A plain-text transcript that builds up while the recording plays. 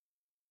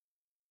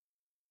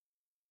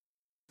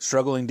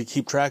Struggling to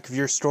keep track of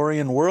your story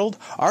and world?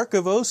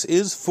 Archivos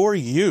is for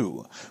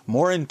you.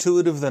 More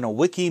intuitive than a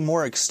wiki,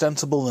 more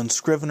extensible than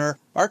Scrivener,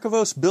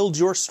 Archivos builds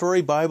your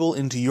story Bible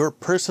into your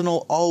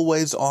personal,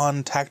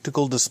 always-on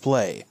tactical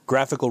display.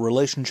 Graphical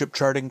relationship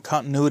charting,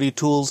 continuity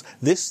tools,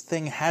 this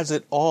thing has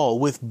it all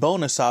with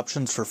bonus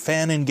options for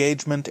fan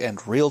engagement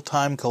and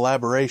real-time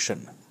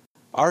collaboration.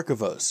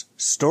 Archivos,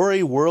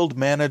 story world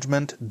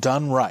management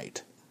done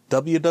right.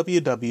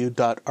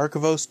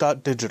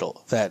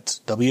 www.archivos.digital.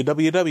 That's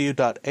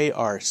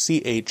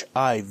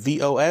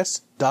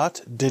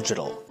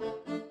www.archivos.digital.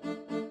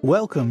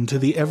 Welcome to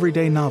The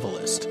Everyday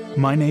Novelist.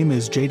 My name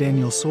is J.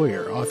 Daniel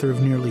Sawyer, author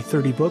of nearly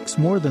 30 books,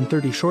 more than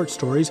 30 short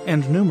stories,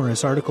 and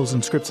numerous articles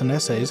and scripts and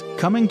essays,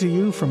 coming to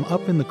you from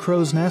up in the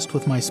crow's nest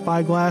with my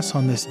spyglass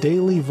on this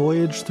daily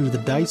voyage through the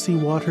dicey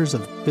waters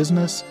of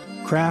business,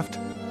 craft,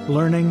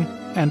 learning,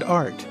 and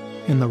art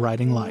in the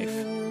writing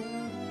life.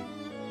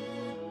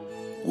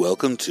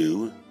 Welcome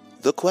to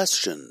The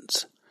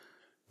Questions,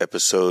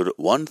 episode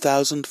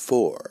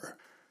 1004.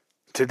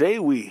 Today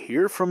we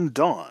hear from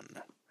Dawn,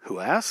 who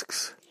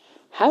asks,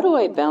 how do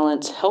I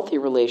balance healthy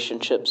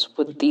relationships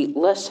with the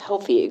less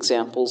healthy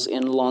examples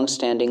in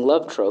long-standing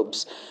love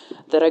tropes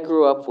that I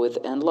grew up with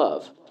and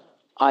love?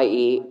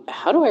 I.e.,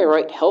 how do I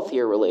write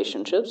healthier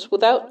relationships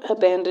without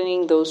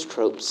abandoning those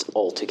tropes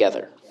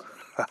altogether?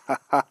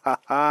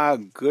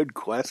 Good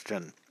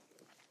question.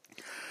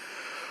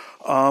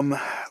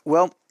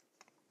 Well,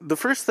 the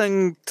first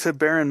thing to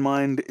bear in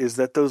mind is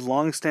that those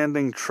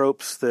long-standing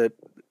tropes that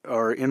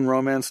are in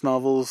romance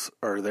novels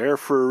are there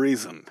for a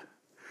reason.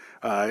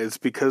 It's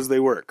because they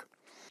work.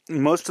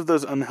 Most of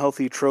those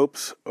unhealthy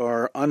tropes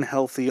are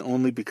unhealthy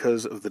only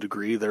because of the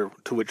degree to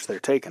which they're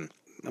taken.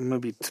 I'm going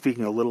to be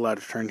speaking a little out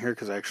of turn here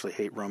because I actually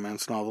hate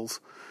romance novels,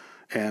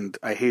 and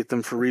I hate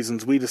them for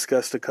reasons we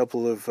discussed a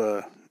couple of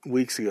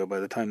weeks ago by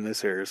the time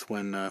this airs,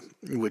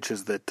 which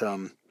is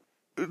that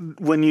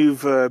when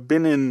you've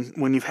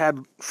had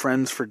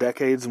friends for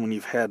decades and when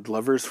you've had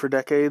lovers for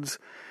decades,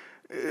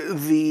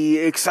 the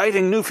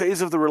exciting new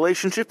phase of the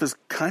relationship is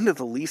kind of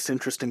the least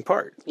interesting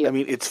part. Yep. I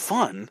mean, it's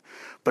fun,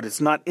 but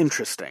it's not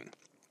interesting.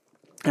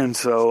 And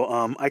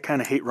so I kind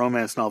of hate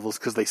romance novels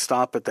because they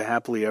stop at the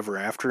happily ever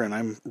after, and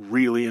I'm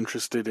really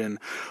interested in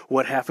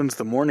what happens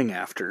the morning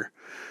after,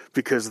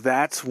 because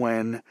that's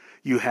when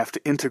you have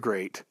to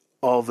integrate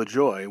all the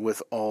joy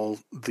with all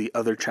the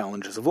other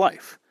challenges of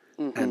life.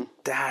 Mm-hmm. And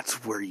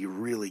that's where you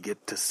really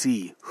get to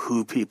see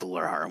who people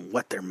are and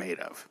what they're made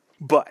of.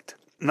 But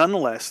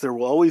nonetheless, there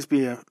will always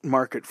be a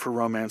market for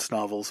romance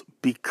novels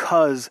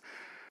because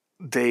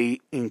they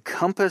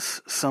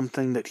encompass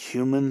something that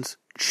humans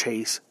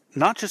chase,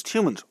 not just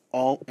humans,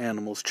 all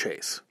animals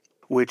chase,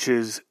 which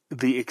is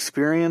the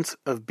experience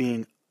of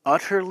being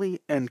utterly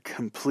and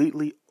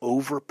completely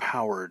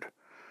overpowered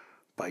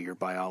by your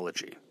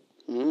biology.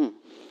 Mm.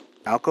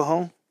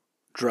 Alcohol,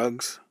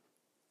 drugs,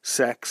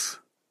 sex,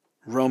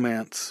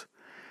 romance,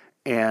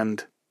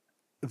 and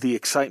the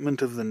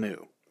excitement of the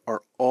new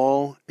are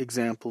all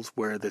examples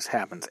where this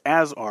happens,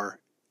 as are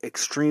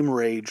extreme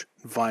rage,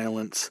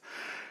 violence,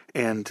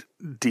 and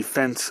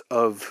defense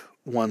of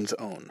one's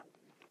own,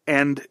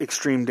 and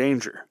extreme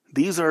danger.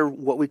 These are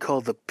what we call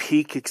the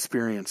peak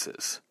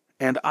experiences.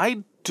 And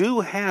I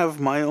do have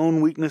my own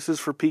weaknesses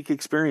for peak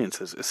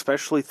experiences,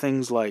 especially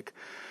things like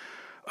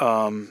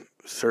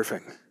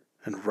surfing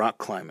and rock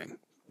climbing.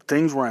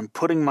 Things where I'm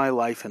putting my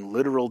life in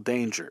literal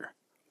danger.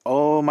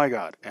 Oh my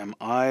God,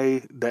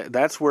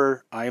 that's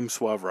where I am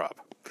Suave Rob.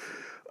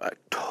 A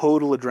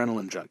total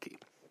adrenaline junkie.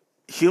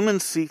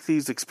 Humans seek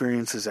these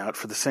experiences out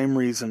for the same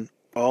reason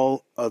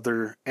all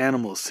other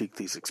animals seek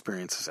these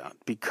experiences out,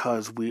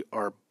 because we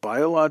are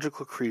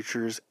biological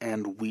creatures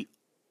and we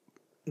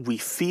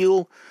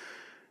feel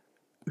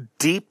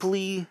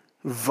deeply,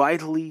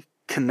 vitally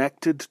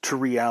connected to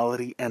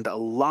reality and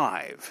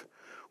alive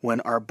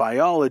when our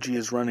biology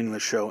is running the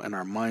show and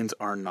our minds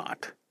are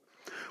not.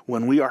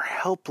 When we are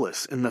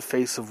helpless in the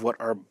face of what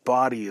our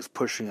body is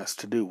pushing us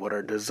to do, what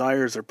our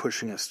desires are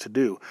pushing us to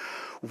do,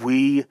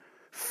 we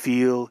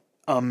feel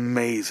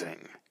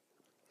amazing.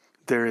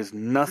 There is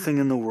nothing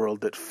in the world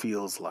that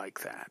feels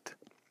like that.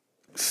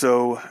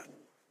 So,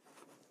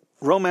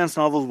 romance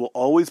novels will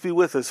always be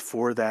with us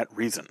for that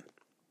reason,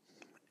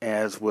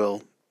 as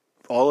will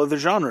all of the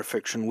genre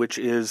fiction, which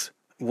is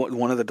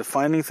one of the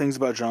defining things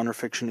about genre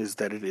fiction is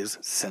that it is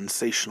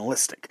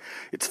sensationalistic.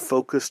 It's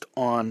focused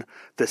on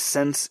the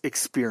sense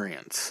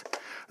experience,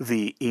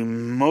 the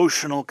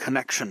emotional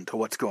connection to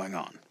what's going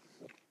on.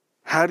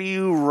 How do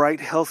you write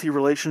healthy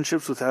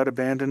relationships without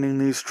abandoning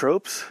these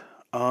tropes?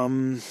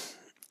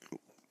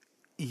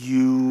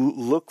 You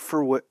look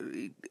for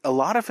a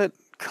lot of it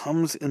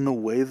comes in the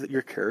way that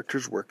your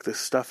characters work this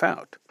stuff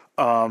out.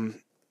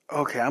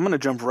 Okay, I'm going to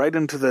jump right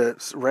into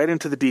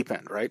the deep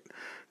end, right?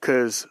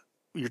 Because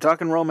you're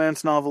talking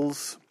romance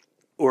novels,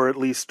 or at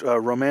least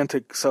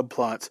romantic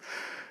subplots.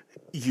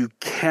 You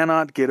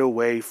cannot get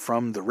away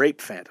from the rape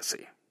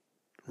fantasy.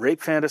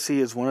 Rape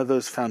fantasy is one of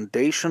those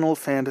foundational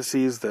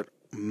fantasies that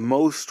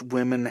most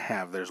women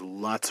have. There's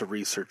lots of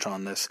research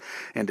on this,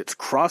 and it's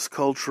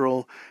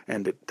cross-cultural,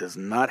 and it does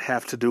not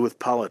have to do with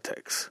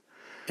politics.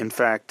 In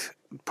fact,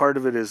 part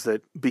of it is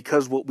that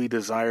because what we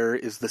desire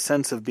is the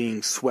sense of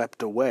being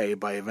swept away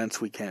by events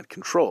we can't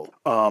control.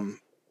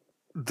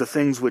 The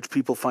things which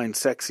people find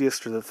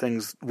sexiest are the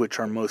things which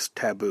are most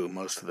taboo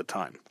most of the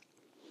time,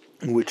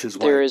 which is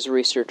why there is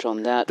research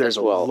on that as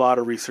well. There's a lot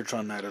of research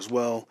on that as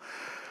well.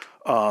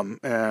 And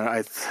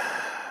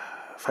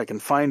if I can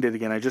find it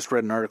again, I just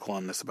read an article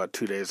on this about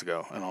 2 days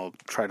ago, and I'll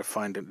try to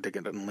find it, dig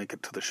it, and link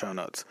it to the show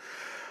notes.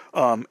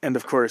 And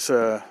of course,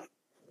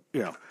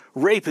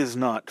 rape is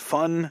not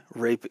fun.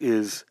 Rape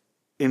is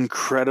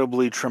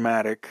incredibly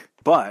traumatic,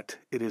 but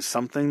it is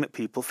something that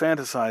people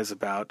fantasize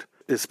about,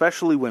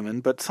 especially women,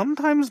 but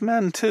sometimes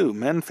men too.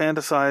 Men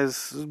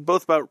fantasize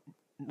both about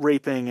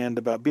raping and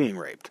about being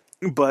raped.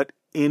 But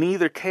in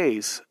either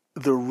case,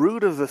 the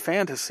root of the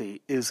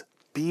fantasy is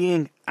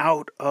being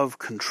out of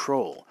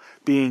control,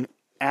 being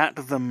at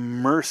the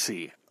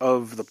mercy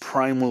of the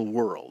primal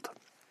world.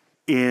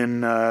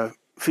 In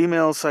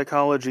female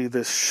psychology,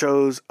 this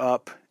shows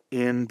up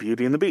in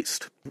Beauty and the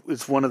Beast.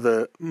 It's one of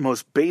the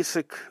most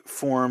basic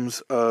forms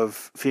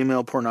of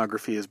female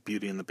pornography is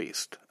Beauty and the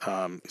Beast.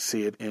 You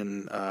see it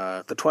in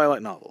the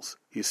Twilight novels.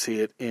 You see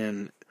it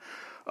in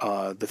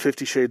the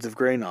 50 Shades of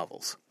Grey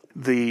novels.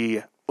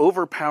 The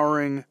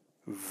overpowering,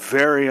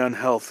 very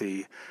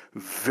unhealthy,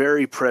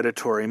 very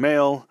predatory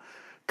male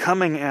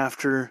coming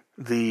after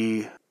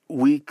the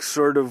weak,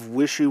 sort of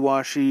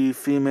wishy-washy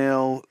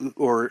female,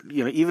 or,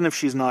 even if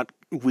she's not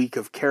weak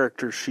of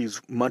character, she's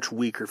much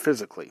weaker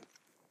physically.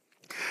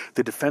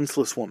 The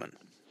defenseless woman.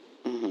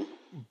 Mm-hmm.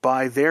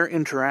 By their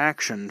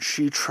interaction,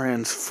 she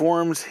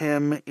transforms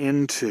him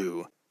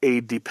into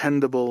a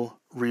dependable,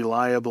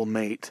 reliable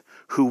mate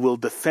who will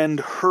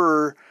defend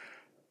her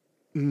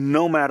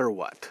no matter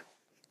what.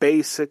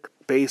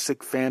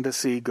 Basic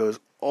fantasy goes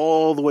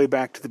all the way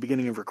back to the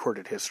beginning of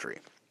recorded history.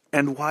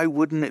 And why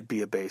wouldn't it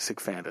be a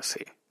basic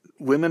fantasy?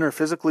 Women are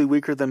physically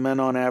weaker than men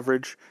on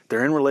average.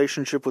 They're in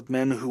relationship with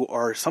men who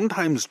are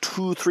sometimes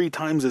 2-3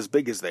 times as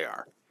big as they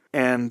are.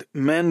 And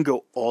men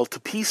go all to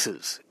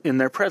pieces in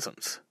their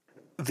presence.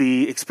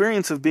 The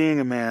experience of being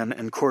a man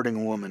and courting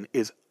a woman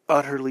is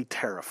utterly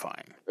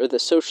terrifying. Or the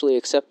socially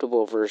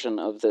acceptable version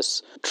of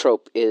this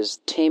trope is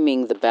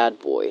taming the bad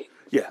boy.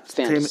 Yeah,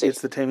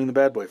 it's the taming the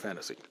bad boy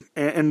fantasy.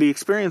 And the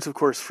experience, of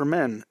course, for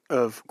men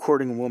of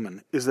courting a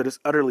woman is that it's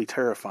utterly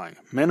terrifying.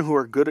 Men who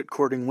are good at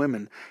courting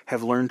women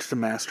have learned to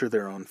master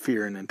their own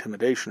fear and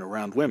intimidation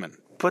around women.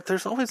 But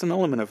there's always an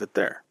element of it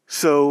there.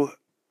 So,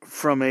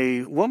 from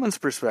a woman's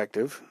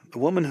perspective, the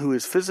woman who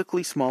is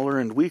physically smaller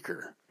and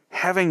weaker,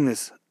 having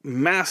this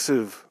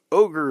massive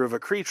ogre of a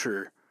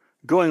creature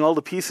going all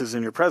to pieces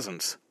in your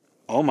presence,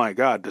 oh my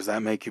God, does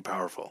that make you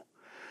powerful?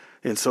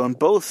 And so on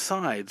both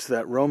sides,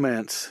 that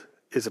romance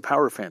is a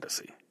power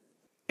fantasy.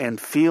 And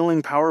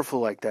feeling powerful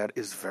like that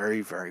is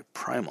very, very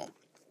primal.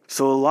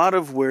 So a lot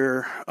of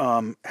where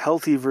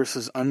healthy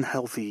versus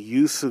unhealthy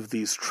use of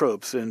these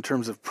tropes in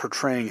terms of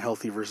portraying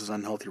healthy versus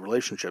unhealthy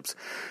relationships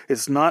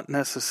is not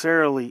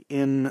necessarily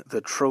in the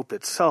trope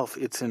itself.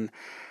 It's in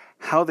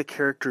how the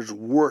characters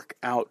work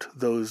out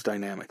those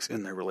dynamics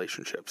in their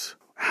relationships.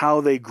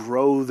 How they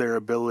grow their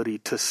ability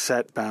to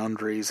set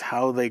boundaries,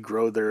 how they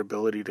grow their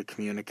ability to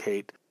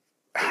communicate,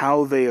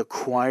 how they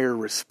acquire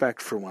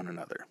respect for one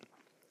another.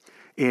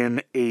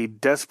 In a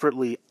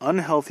desperately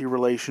unhealthy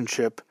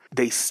relationship,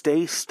 they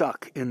stay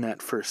stuck in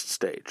that first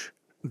stage.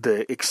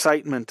 The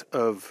excitement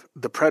of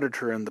the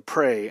predator and the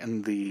prey,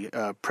 and the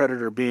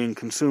predator being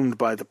consumed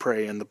by the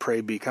prey, and the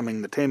prey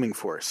becoming the taming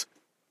force.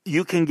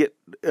 You can get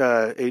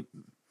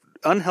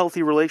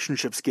unhealthy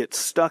relationships get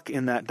stuck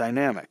in that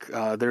dynamic.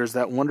 There's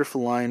that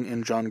wonderful line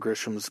in John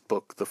Grisham's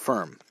book, The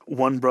Firm.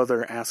 One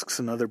brother asks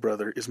another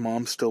brother, is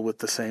mom still with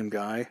the same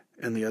guy?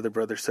 And the other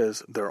brother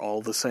says, they're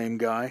all the same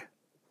guy.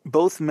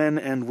 Both men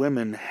and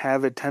women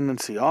have a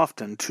tendency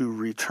often to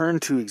return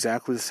to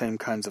exactly the same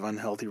kinds of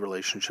unhealthy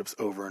relationships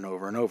over and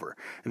over and over.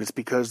 And it's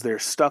because they're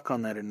stuck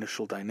on that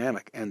initial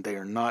dynamic and they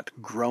are not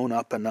grown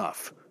up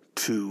enough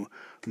to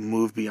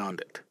move beyond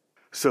it.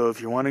 So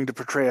if you're wanting to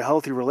portray a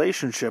healthy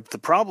relationship, the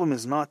problem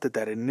is not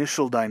that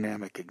initial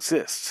dynamic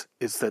exists.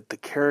 It's that the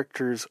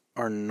characters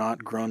are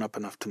not grown up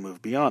enough to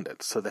move beyond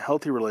it. So the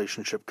healthy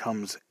relationship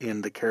comes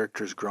in the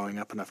characters growing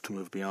up enough to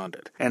move beyond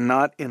it. And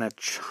not in a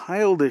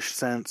childish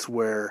sense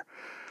where,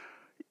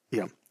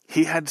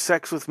 he had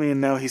sex with me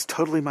and now he's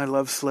totally my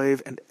love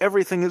slave and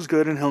everything is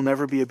good and he'll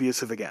never be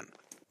abusive again.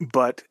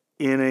 But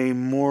in a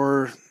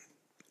more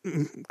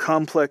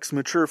complex,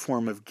 mature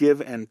form of give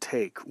and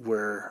take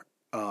where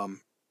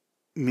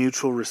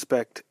mutual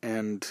respect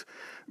and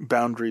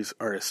boundaries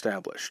are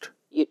established.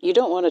 You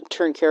don't want to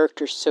turn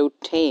characters so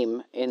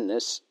tame in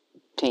this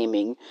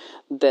taming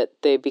that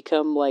they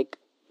become like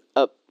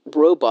a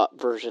robot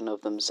version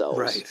of themselves.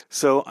 Right.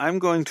 So I'm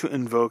going to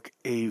invoke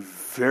a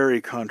very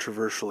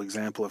controversial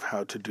example of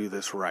how to do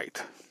this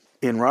right.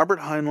 In Robert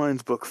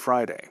Heinlein's book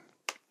Friday,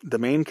 the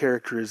main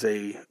character is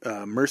a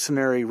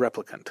mercenary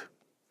replicant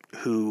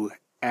who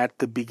at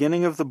the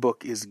beginning of the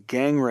book, is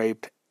gang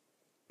raped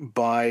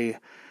by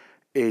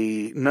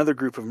another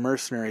group of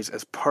mercenaries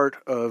as part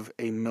of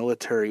a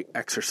military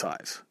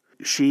exercise.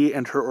 She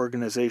and her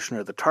organization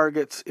are the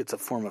targets. It's a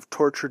form of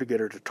torture to get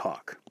her to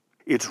talk.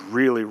 It's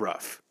really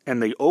rough.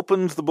 And they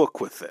opened the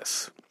book with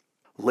this.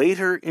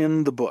 Later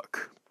in the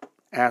book,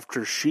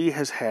 after she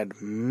has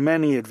had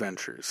many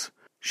adventures,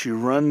 she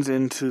runs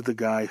into the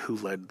guy who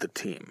led the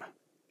team.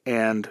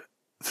 And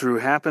through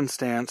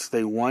happenstance,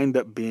 they wind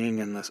up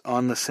being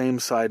on the same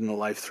side in a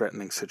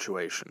life-threatening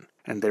situation.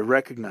 And they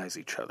recognize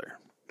each other.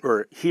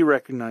 Or he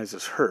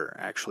recognizes her,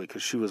 actually,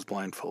 because she was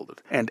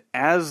blindfolded. And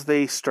as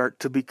they start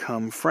to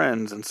become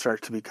friends and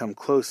start to become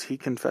close, he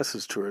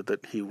confesses to her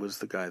that he was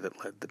the guy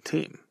that led the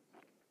team.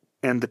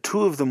 And the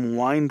two of them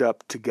wind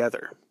up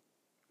together.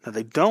 Now,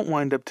 they don't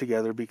wind up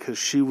together because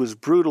she was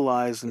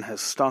brutalized and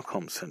has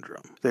Stockholm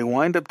Syndrome. They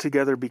wind up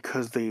together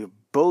because they've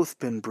both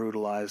been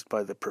brutalized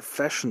by the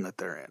profession that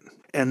they're in.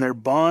 And their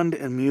bond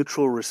and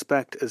mutual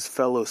respect as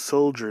fellow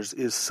soldiers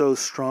is so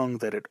strong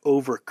that it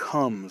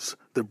overcomes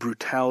the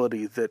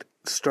brutality that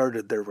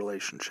started their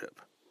relationship.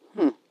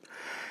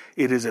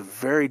 It is a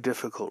very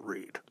difficult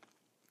read.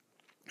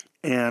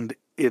 And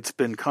it's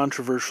been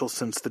controversial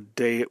since the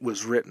day it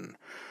was written.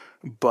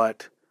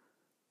 But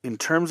in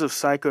terms of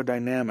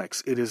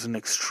psychodynamics, it is an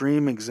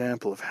extreme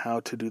example of how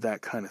to do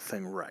that kind of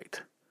thing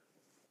right.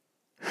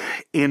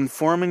 In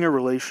forming a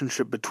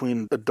relationship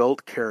between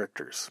adult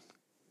characters,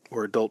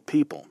 or adult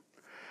people,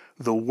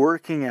 the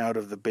working out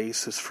of the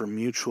basis for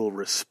mutual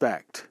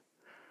respect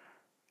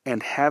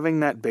and having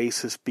that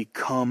basis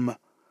become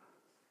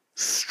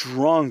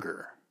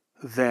stronger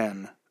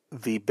than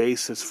the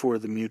basis for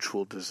the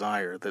mutual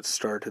desire that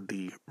started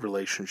the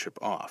relationship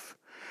off.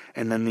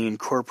 And then the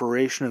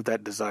incorporation of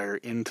that desire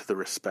into the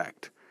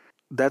respect.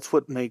 That's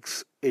what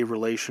makes a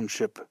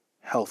relationship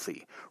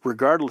healthy,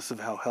 regardless of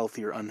how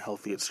healthy or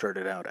unhealthy it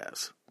started out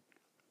as.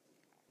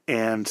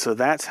 And so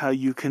that's how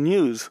you can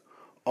use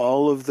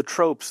all of the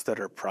tropes that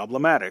are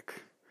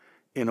problematic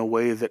in a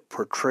way that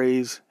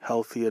portrays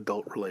healthy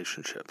adult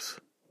relationships.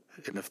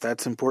 And if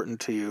that's important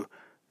to you,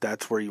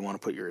 that's where you want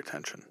to put your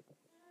attention.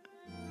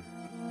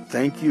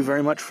 Thank you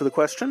very much for the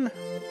question,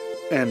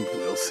 and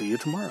we'll see you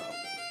tomorrow.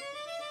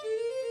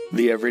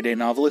 The Everyday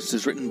Novelist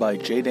is written by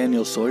J.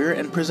 Daniel Sawyer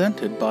and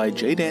presented by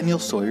J. Daniel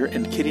Sawyer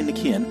and Kitty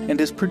Nakian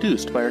and is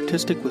produced by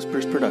Artistic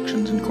Whispers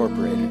Productions,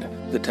 Incorporated.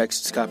 The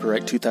text is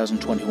copyright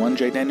 2021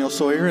 J. Daniel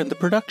Sawyer and the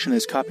production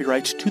is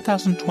copyright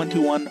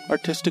 2021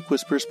 Artistic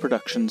Whispers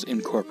Productions,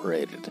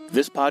 Incorporated.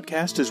 This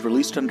podcast is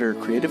released under a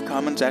Creative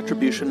Commons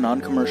Attribution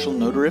Non-Commercial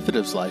No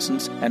Derivatives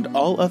license and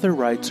all other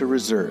rights are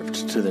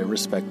reserved to their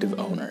respective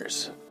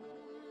owners.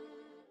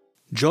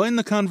 Join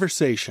the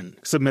conversation.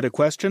 Submit a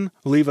question,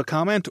 leave a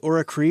comment, or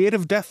a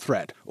creative death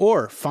threat.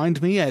 Or find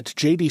me at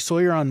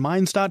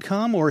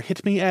jdsawyeronminds.com or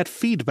hit me at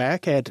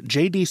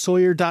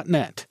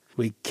feedback@jdsawyer.net.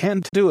 We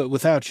can't do it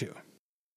without you.